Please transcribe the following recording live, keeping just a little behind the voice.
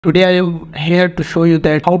Today I am here to show you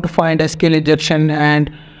that how to find SQL injection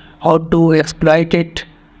and how to exploit it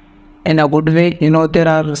in a good way. There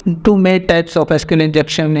are two main types of SQL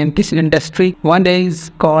injection in this industry. One is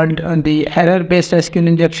called the error-based SQL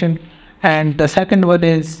injection, and the second one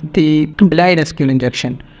is the blind SQL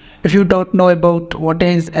injection. If you don't know about what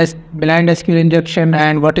is blind SQL injection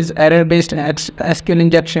and what is error-based SQL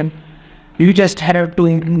injection, you just have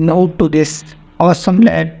to know to this awesome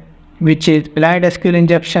lab which is Blind SQL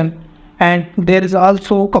Injection, and there is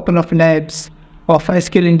also a couple of labs of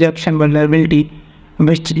SQL injection vulnerability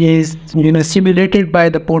which is simulated by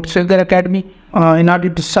the Portswinger Academy. In order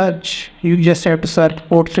to search, you just have to search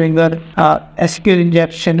Portswinger SQL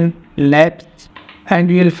injection labs, and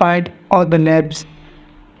you will find all the labs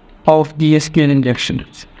of the SQL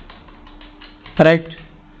injections. Right?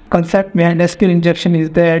 Concept behind SQL injection is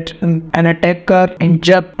that an attacker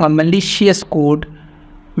inject a malicious code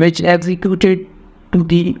which executed to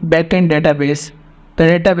the backend database. The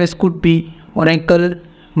database could be Oracle,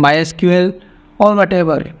 MySQL, or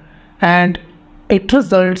whatever, and it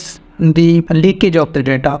results in the leakage of the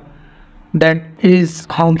data that is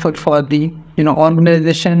harmful for the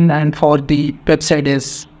organization and for the website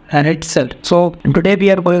itself. So today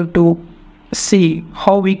we are going to see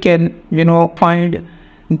how we can find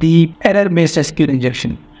the error-based SQL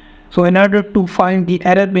injection. So in order to find the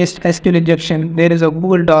error-based SQL injection, there is a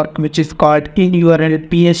Google Doc which is called in URL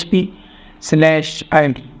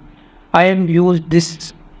php/imd. I am used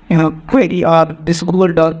this query or this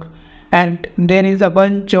Google Doc, and there is a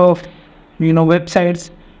bunch of websites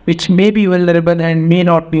which may be vulnerable and may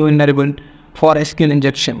not be vulnerable for SQL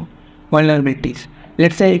injection vulnerabilities.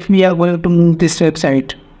 Let's say if we are going to move this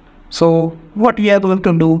website, so what we are going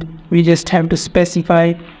to do, we just have to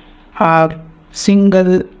specify a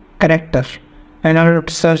single character in order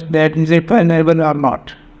to search that is it vulnerable or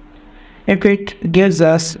not. If it gives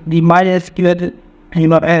us the MySQL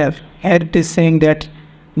error, here it is saying that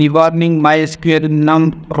the warning MySQL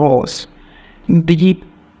num rows. The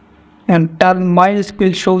term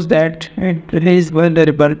MySQL shows that it is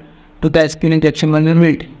vulnerable to the SQL injection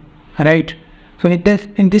vulnerability. Right? So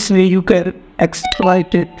in this way you can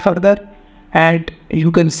exploit it further, and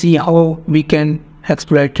you can see how we can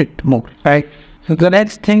exploit it more. Right? So the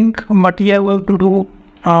next thing what we are going to do,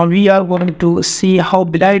 we are going to see how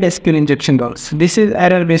blind SQL injection works. This is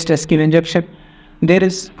error-based SQL injection. There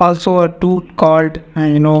is also a tool called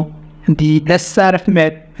the SRF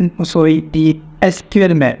map, the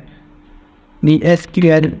SQL map. The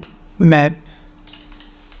SQL map,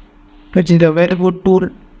 which is a very good tool,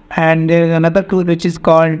 and there is another tool which is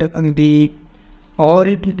called the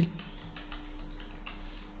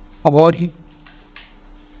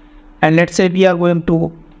and let's say we are going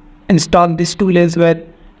to install this tool as well,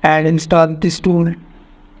 and install this tool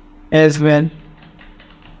as well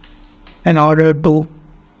in order to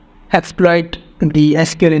exploit the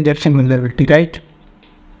SQL injection vulnerability, right?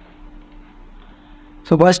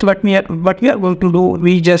 So first what we are going to do,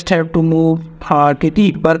 we just have to move to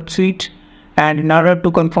the worksheet, and in order to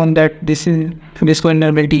confirm that this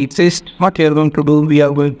vulnerability exists, what we are going to do, we are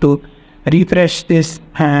going to refresh this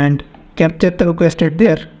and capture the requested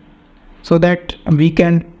there, so that we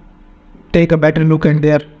can take a better look at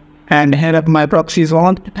there. And here my proxy is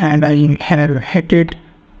on, and I have hit it,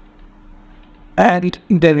 and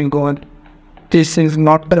there we go. This is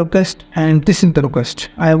not the request, and this is the request.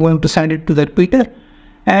 I am going to send it to the Twitter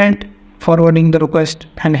and forwarding the request,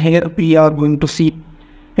 and here we are going to see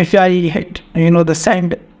if I hit the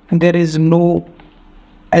send, there is no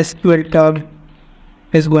SQL term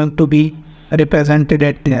is going to be represented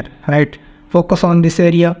at there. Right? Focus on this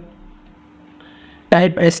area.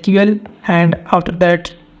 Type SQL, and after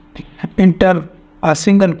that enter a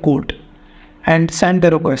single quote and send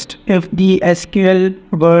the request. If the SQL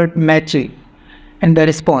word matching in the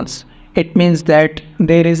response, it means that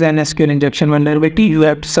there is an SQL injection vulnerability. You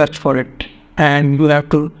have to search for it, and you have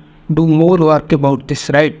to do more work about this,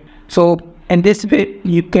 right? So in this way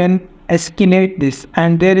you can escalate this,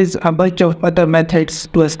 and there is a bunch of other methods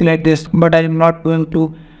to escalate this, but I am not going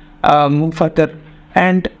to move further.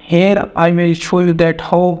 And here I will show you that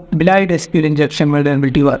how blind SQL injection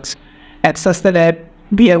vulnerability works. Access the lab.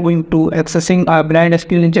 We are going to accessing our blind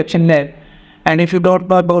SQL injection lab. And if you don't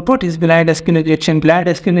know about what is blind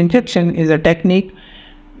SQL injection is a technique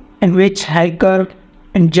in which hacker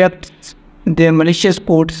injects their malicious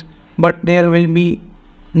codes, but there will be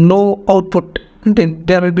no output.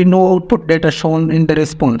 There will be no output data shown in the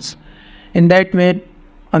response. In that way,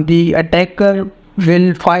 the attacker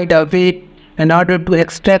will find a way in order to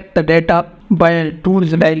extract the data by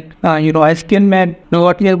tools like SQL map. Now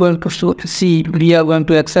what we are going to see, we are going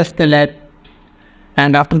to access the lab,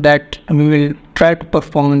 and after that we will try to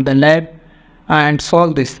perform the lab and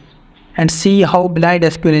solve this and see how blind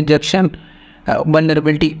SQL injection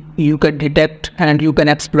vulnerability you can detect and you can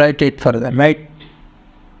exploit it further, right?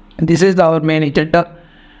 This is our main agenda.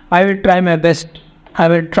 I will try my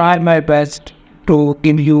best to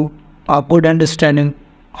give you a good understanding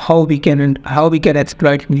how we can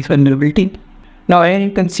exploit this vulnerability. Now here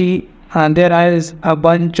you can see there is a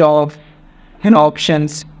bunch of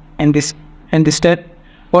options in this step.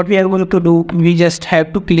 What we are going to do, we just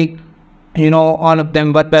have to click all of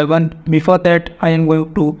them one by one. Before that, I am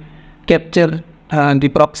going to capture the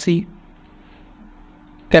proxy,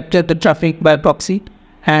 capture the traffic by proxy,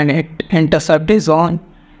 and hit intercept is on.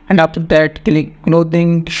 And after that, click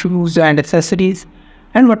clothing, shoes and accessories,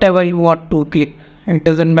 and whatever you want to click, it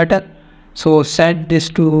doesn't matter. So set this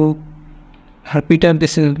to repeater.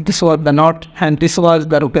 This was the not, and this was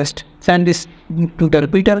the request. Send this to the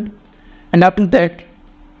repeater, and after that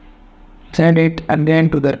send it again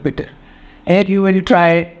to the repeater. Here you will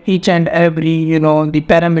try each and every the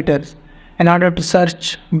parameters in order to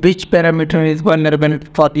search which parameter is vulnerable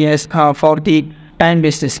for the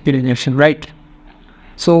time-based SQL injection, right?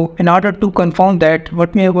 So in order to confirm that,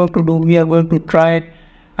 what we are going to do, we are going to try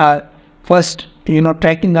first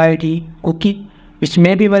tracking ID cookie, which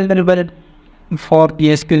may be vulnerable for the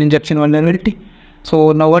SQL injection vulnerability.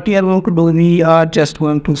 So now what we are going to do, we are just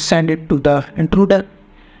going to send it to the intruder.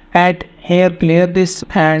 Add here, clear this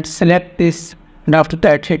and select this, and after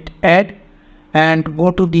that hit add and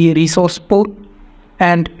go to the resource pool,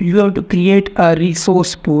 and you have to create a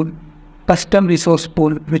resource pool, custom resource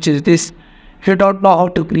pool, which is this. If you don't know how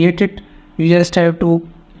to create it, you just have to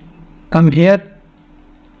come here.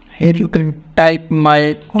 Here you can type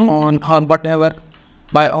my own or whatever,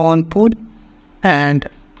 my own pool, and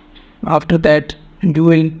after that you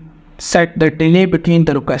will set the delay between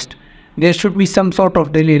the request. There should be some sort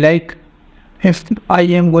of delay, like if I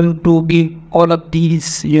am going to give all of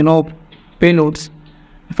these payloads,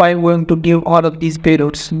 if I am going to give all of these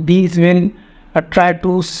payloads, these will try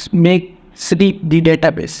to make sleep the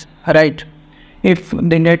database, right? If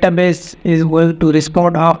the database is going to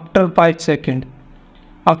respond after 5 seconds,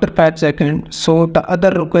 so the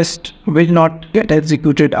other request will not get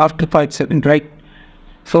executed after 5 seconds, right?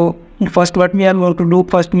 So first what we are going to do,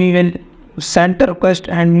 first we will send the request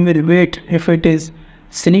and we will wait if it is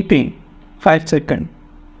sleeping 5 seconds.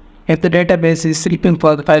 If the database is sleeping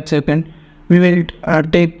for the 5 seconds, we will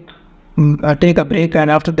take a break, and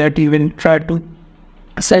after that we will try to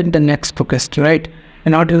send the next request, right?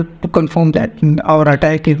 In order to confirm that our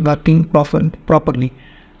attack is working properly.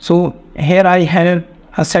 So here I have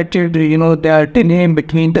set the delay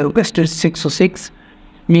between the request is 606,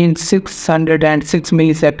 means 606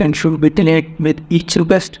 milliseconds should be delayed with each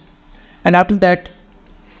request. And after that,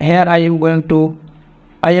 here I have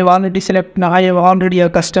already a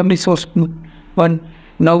custom resource one.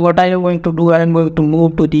 Now what I am going to do, I am going to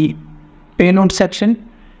move to the payload section,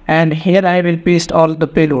 and here I will paste all the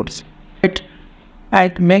payloads, right?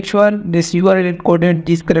 And make sure this URL encoded,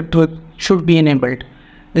 these characters should be enabled.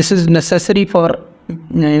 This is necessary for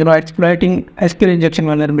exploiting SQL injection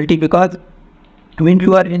vulnerability, because when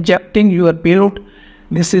you are injecting your payload,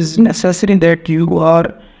 this is necessary that you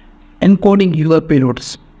are encoding your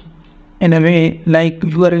payloads in a way like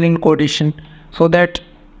URL encodation, so that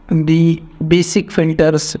the basic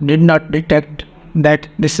filters did not detect that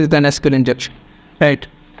this is an SQL injection, right?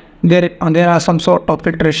 There are some sort of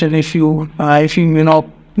filtration if you not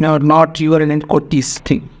URL encode these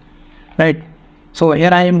things, right? So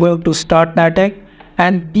here I am going to start the attack,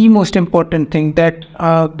 and the most important thing that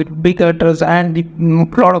the big hunters and the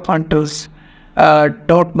lot of hunters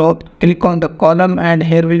don't know, click on the column, and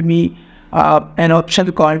here will be an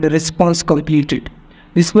option called response completed.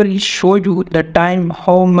 This will show you the time,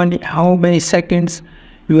 how many seconds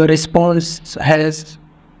your response has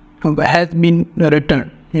been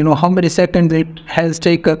returned. How many seconds it has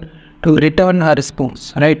taken to return a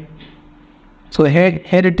response, right? So here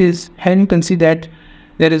it is. Here you can see that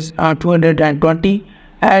there is 220,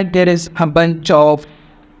 and there is a bunch of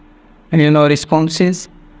responses,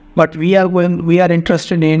 but we are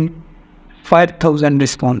interested in 5,000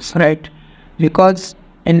 response, right? Because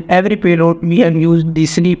in every payload we have used the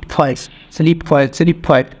sleep file.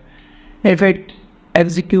 If it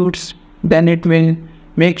executes, then it will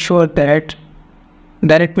make sure that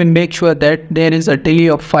there is a delay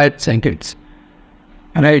of 5 seconds,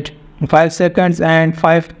 right? 5 seconds and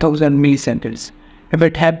 5,000 milliseconds. If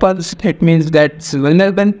it happens, it means that's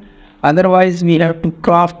vulnerable. Otherwise, we have to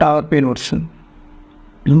craft our payloads.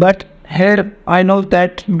 But here I know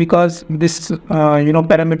that because this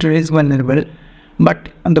parameter is vulnerable, but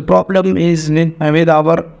the problem is with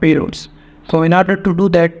our payloads. So in order to do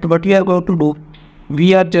that, what we are going to do,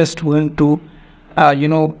 we are just going to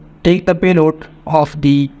take the payload of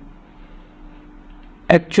the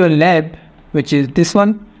actual lab, which is this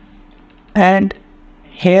one, and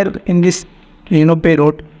here in this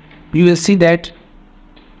payload, you will see that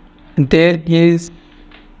there is,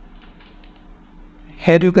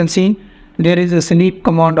 here you can see there is a sleep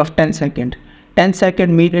command of 10 seconds. 10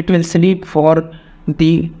 seconds means it will sleep for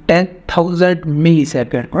the 10,000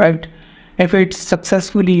 millisecond, right? If it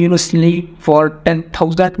successfully sleep for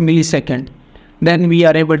 10,000 millisecond, then we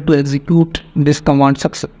are able to execute this command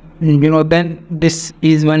success. Then this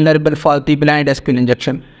is vulnerable for the blind SQL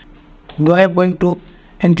injection. Now I am going to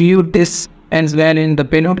include this as well in the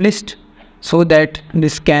payload list so that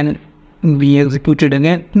this can be executed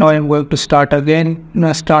again. Now I am going to start it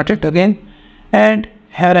again, and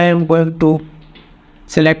here I am going to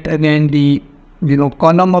select again the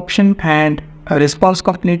column option and a response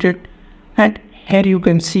completed, and here you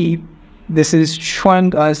can see this is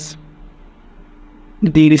showing us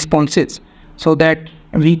the responses so that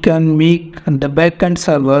we can make the backend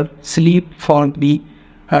server sleep for the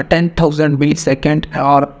 10,000 millisecond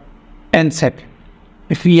or 10 seconds.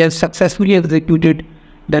 If we have successfully executed,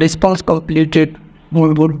 the response completed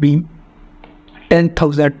would be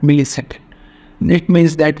 10,000 millisecond. It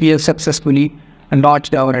means that we have successfully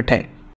launched our attack.